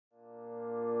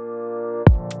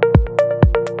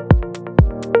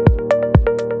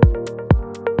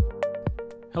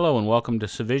Hello and welcome to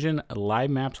Civision Live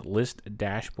Maps List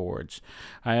Dashboards.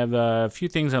 I have a few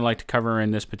things I'd like to cover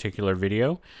in this particular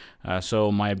video.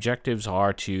 So my objectives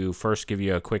are to first give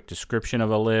you a quick description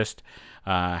of a list,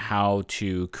 how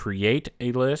to create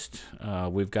a list.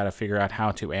 We've got to figure out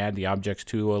how to add the objects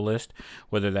to a list,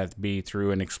 whether that be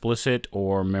through an explicit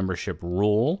or membership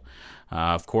rule.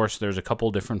 Of course, there's a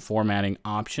couple different formatting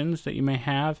options that you may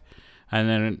have. And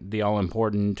then the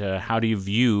all-important, how do you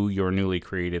view your newly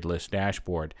created list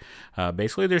dashboard?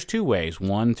 Basically, there's two ways,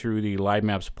 one through the Live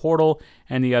Maps portal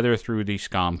and the other through the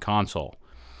SCOM console.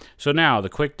 So now, the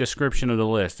quick description of the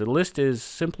list. The list is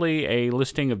simply a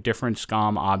listing of different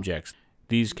SCOM objects.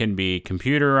 These can be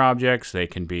computer objects, they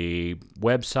can be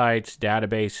websites,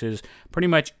 databases, pretty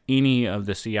much any of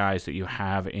the CIs that you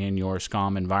have in your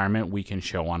SCOM environment we can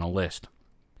show on a list.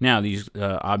 Now, these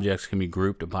objects can be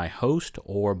grouped by host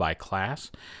or by class.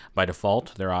 By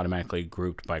default, they're automatically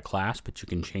grouped by class, but you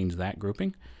can change that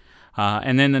grouping.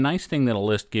 And then the nice thing that a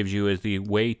list gives you is the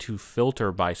way to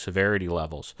filter by severity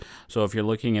levels. So if you're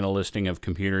looking at a listing of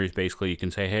computers, basically you can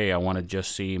say, hey, I want to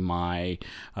just see my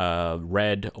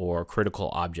red or critical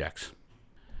objects.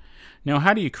 Now,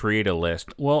 how do you create a list?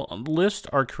 Well, lists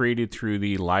are created through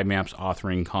the Live Maps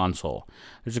authoring console.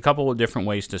 There's a couple of different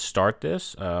ways to start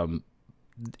this.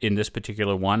 In this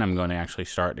particular one, I'm going to actually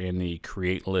start in the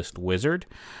Create List wizard,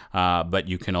 but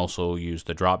you can also use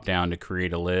the drop-down to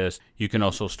create a list. You can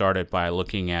also start it by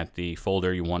looking at the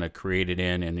folder you want to create it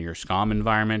in your SCOM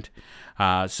environment.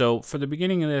 So for the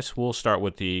beginning of this, we'll start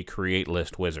with the Create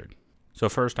List wizard. So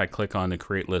first, I click on the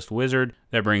Create List wizard.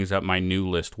 That brings up my new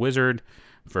list wizard.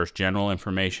 First, general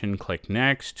information, click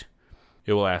Next.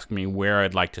 It will ask me where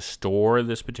I'd like to store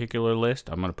this particular list.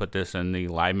 I'm going to put this in the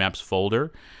Live Maps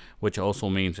folder, which also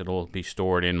means it will be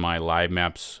stored in my Live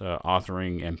Maps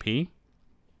authoring MP.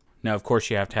 Now, of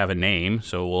course, you have to have a name,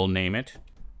 so we'll name it.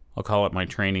 I'll call it my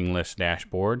training list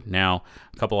dashboard. Now,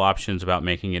 a couple options about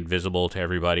making it visible to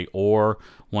everybody, or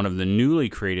one of the newly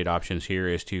created options here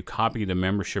is to copy the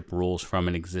membership rules from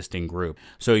an existing group.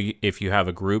 So if you have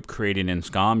a group created in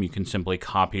SCOM, you can simply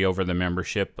copy over the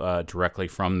membership directly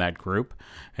from that group.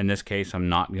 In this case, I'm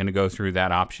not going to go through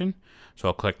that option. So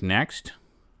I'll click Next,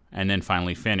 and then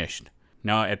finally Finished.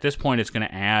 Now, at this point, it's going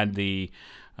to add the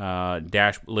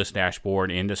list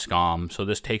dashboard into SCOM, so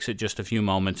this takes it just a few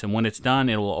moments, and when it's done,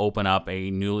 it will open up a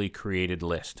newly created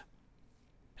list.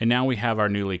 And now we have our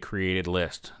newly created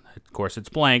list. Of course, it's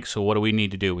blank, so what do we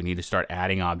need to do? We need to start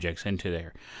adding objects into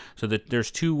there. So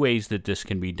there's two ways that this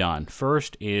can be done.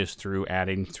 First is through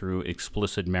adding through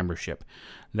explicit membership.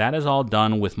 That is all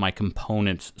done with my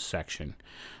components section.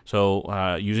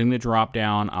 So using the drop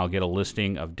down, I'll get a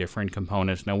listing of different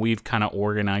components. Now, we've kind of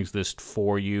organized this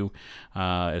for you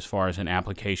as far as an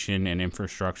application and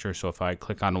infrastructure. So if I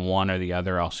click on one or the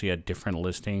other, I'll see a different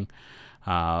listing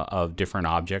of different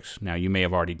objects. Now, you may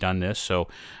have already done this. So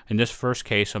in this first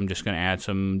case, I'm just going to add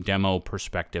some demo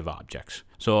perspective objects.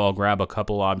 So I'll grab a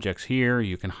couple objects here.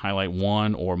 You can highlight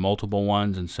one or multiple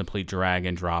ones and simply drag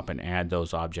and drop and add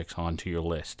those objects onto your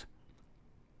list.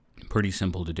 Pretty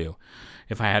simple to do.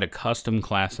 If I had a custom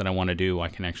class that I want to do, I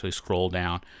can actually scroll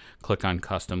down, click on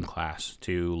Custom Class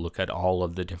to look at all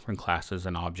of the different classes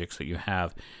and objects that you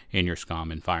have in your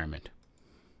SCOM environment.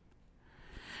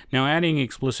 Now, adding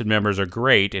explicit members are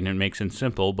great and it makes it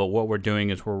simple, but what we're doing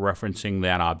is we're referencing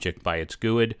that object by its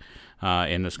GUID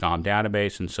in the SCOM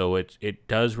database, and so it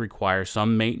does require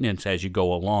some maintenance as you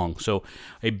go along. So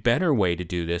a better way to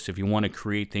do this, if you want to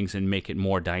create things and make it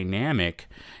more dynamic,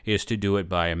 is to do it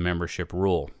by a membership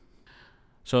rule.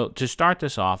 So to start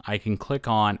this off, I can click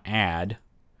on Add.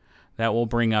 That will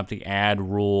bring up the Add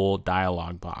Rule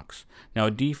dialog box. Now,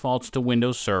 it defaults to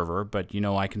Windows Server, but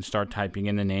I can start typing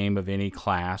in the name of any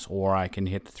class, or I can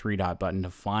hit the three-dot button to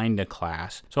find a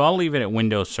class. So I'll leave it at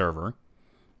Windows Server.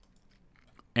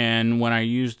 And when I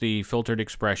use the filtered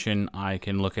expression, I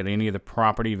can look at any of the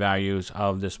property values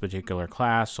of this particular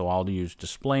class. So I'll use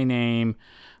display name,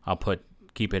 I'll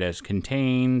keep it as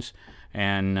contains,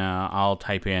 and I'll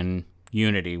type in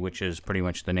Unity, which is pretty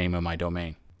much the name of my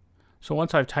domain. So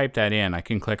once I've typed that in, I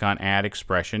can click on Add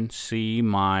Expression, see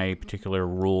my particular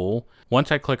rule.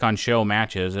 Once I click on Show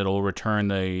Matches, it'll return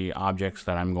the objects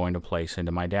that I'm going to place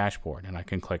into my dashboard, and I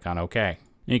can click on OK.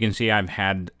 You can see I've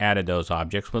added those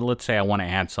objects, but let's say I want to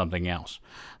add something else.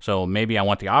 So maybe I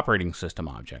want the operating system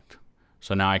object.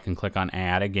 So now I can click on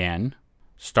Add again,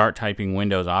 start typing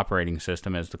Windows Operating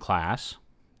System as the class.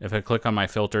 If I click on my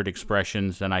filtered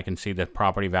expressions, then I can see the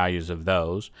property values of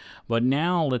those. But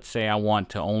now let's say I want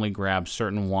to only grab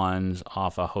certain ones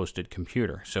off a hosted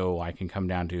computer. So I can come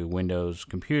down to Windows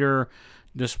Computer,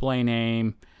 display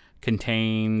name,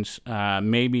 contains,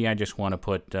 maybe I just want to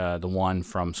put the one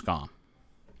from SCOM.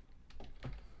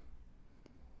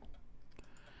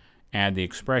 Add the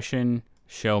expression,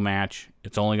 show match.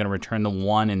 It's only going to return the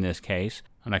one in this case,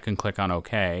 and I can click on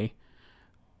OK.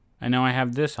 And now I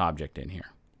have this object in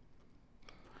here.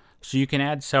 So you can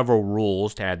add several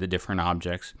rules to add the different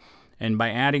objects, and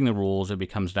by adding the rules it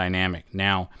becomes dynamic.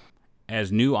 Now,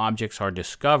 as new objects are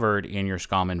discovered in your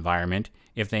SCOM environment,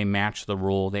 if they match the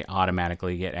rule, they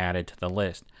automatically get added to the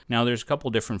list. Now there's a couple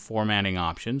different formatting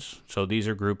options. So these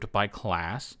are grouped by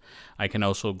class. I can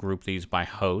also group these by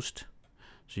host.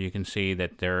 So you can see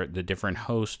that they're the different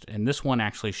hosts, and this one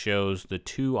actually shows the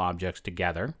two objects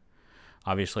together.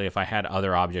 Obviously, if I had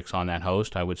other objects on that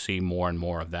host, I would see more and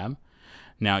more of them.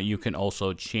 Now you can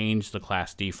also change the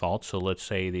class default. So let's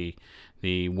say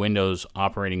the Windows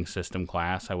operating system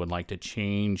class, I would like to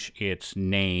change its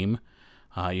name.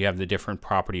 You have the different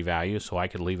property values, so I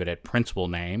could leave it at principal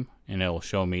name, and it'll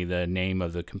show me the name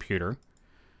of the computer.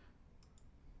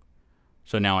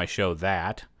 So now I show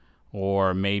that.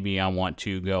 Or maybe I want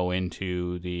to go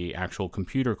into the actual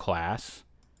computer class,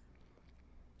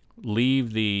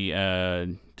 leave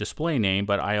the display name,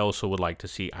 but I also would like to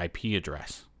see IP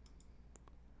address.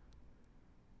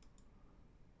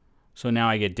 So now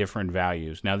I get different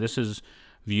values. Now this is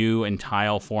view and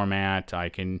tile format. I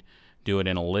can do it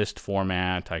in a list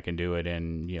format. I can do it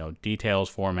in, details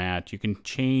format. You can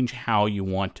change how you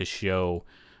want to show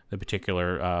the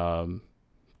particular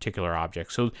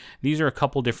object. So these are a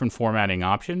couple different formatting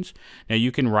options. Now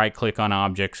you can right click on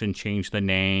objects and change the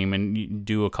name and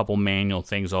do a couple manual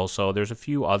things also. There's a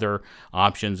few other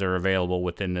options that are available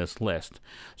within this list.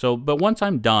 So, but once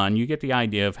I'm done, you get the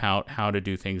idea of how to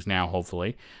do things now,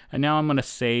 hopefully. And now I'm going to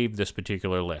save this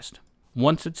particular list.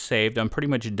 Once it's saved, I'm pretty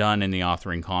much done in the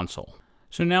authoring console.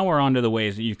 So now we're on to the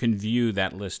ways that you can view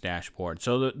that list dashboard.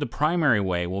 So the primary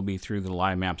way will be through the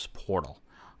Live Maps portal.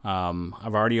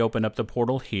 I've already opened up the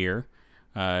portal here.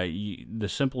 The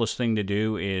simplest thing to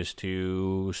do is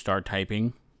to start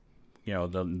typing,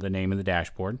 the name of the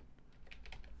dashboard.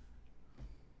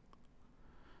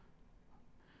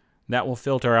 That will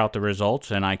filter out the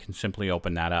results, and I can simply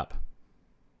open that up.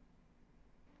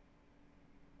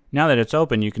 Now that it's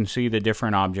open, you can see the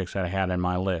different objects that I had in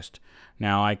my list.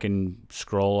 Now I can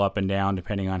scroll up and down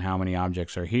depending on how many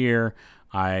objects are here.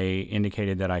 I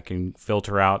indicated that I can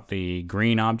filter out the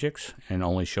green objects and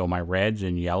only show my reds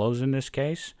and yellows in this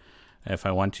case if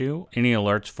I want to. Any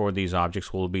alerts for these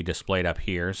objects will be displayed up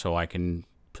here, so I can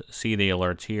see the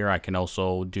alerts here. I can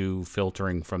also do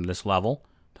filtering from this level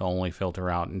to only filter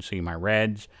out and see my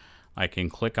reds. I can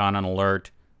click on an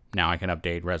alert. Now I can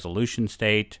update resolution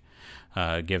state,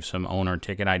 give some owner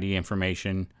ticket ID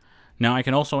information. Now I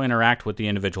can also interact with the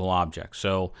individual object.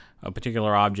 So a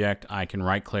particular object I can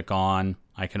right click on,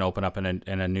 I can open up in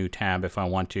a new tab if I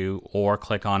want to, or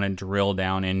click on and drill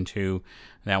down into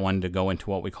that one to go into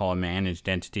what we call a managed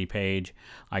entity page.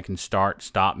 I can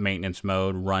stop maintenance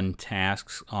mode, run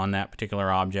tasks on that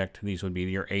particular object. These would be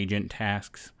your agent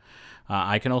tasks.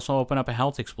 I can also open up a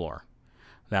health explorer.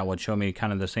 That would show me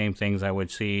kind of the same things I would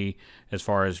see as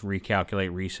far as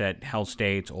recalculate, reset health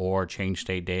states, or change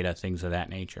state data, things of that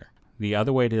nature. The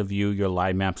other way to view your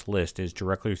Live Maps list is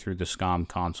directly through the SCOM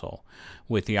console.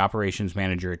 With the Operations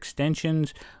Manager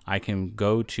extensions, I can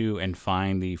go to and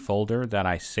find the folder that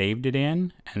I saved it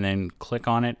in, and then click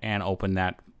on it and open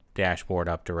that dashboard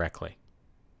up directly.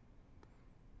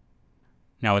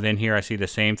 Now within here, I see the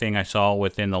same thing I saw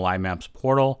within the Live Maps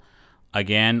portal.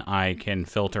 Again, I can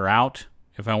filter out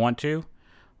if I want to.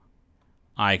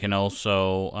 I can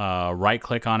also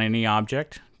right-click on any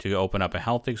object to open up a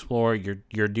Health Explorer.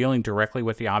 You're dealing directly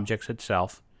with the objects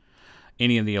itself.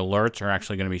 Any of the alerts are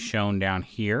actually going to be shown down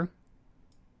here.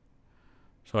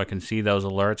 So I can see those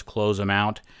alerts, close them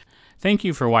out. Thank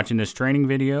you for watching this training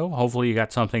video. Hopefully you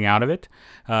got something out of it.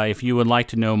 If you would like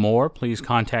to know more, please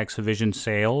contact Civision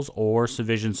Sales or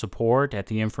Civision Support at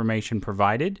the information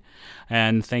provided.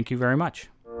 And thank you very much.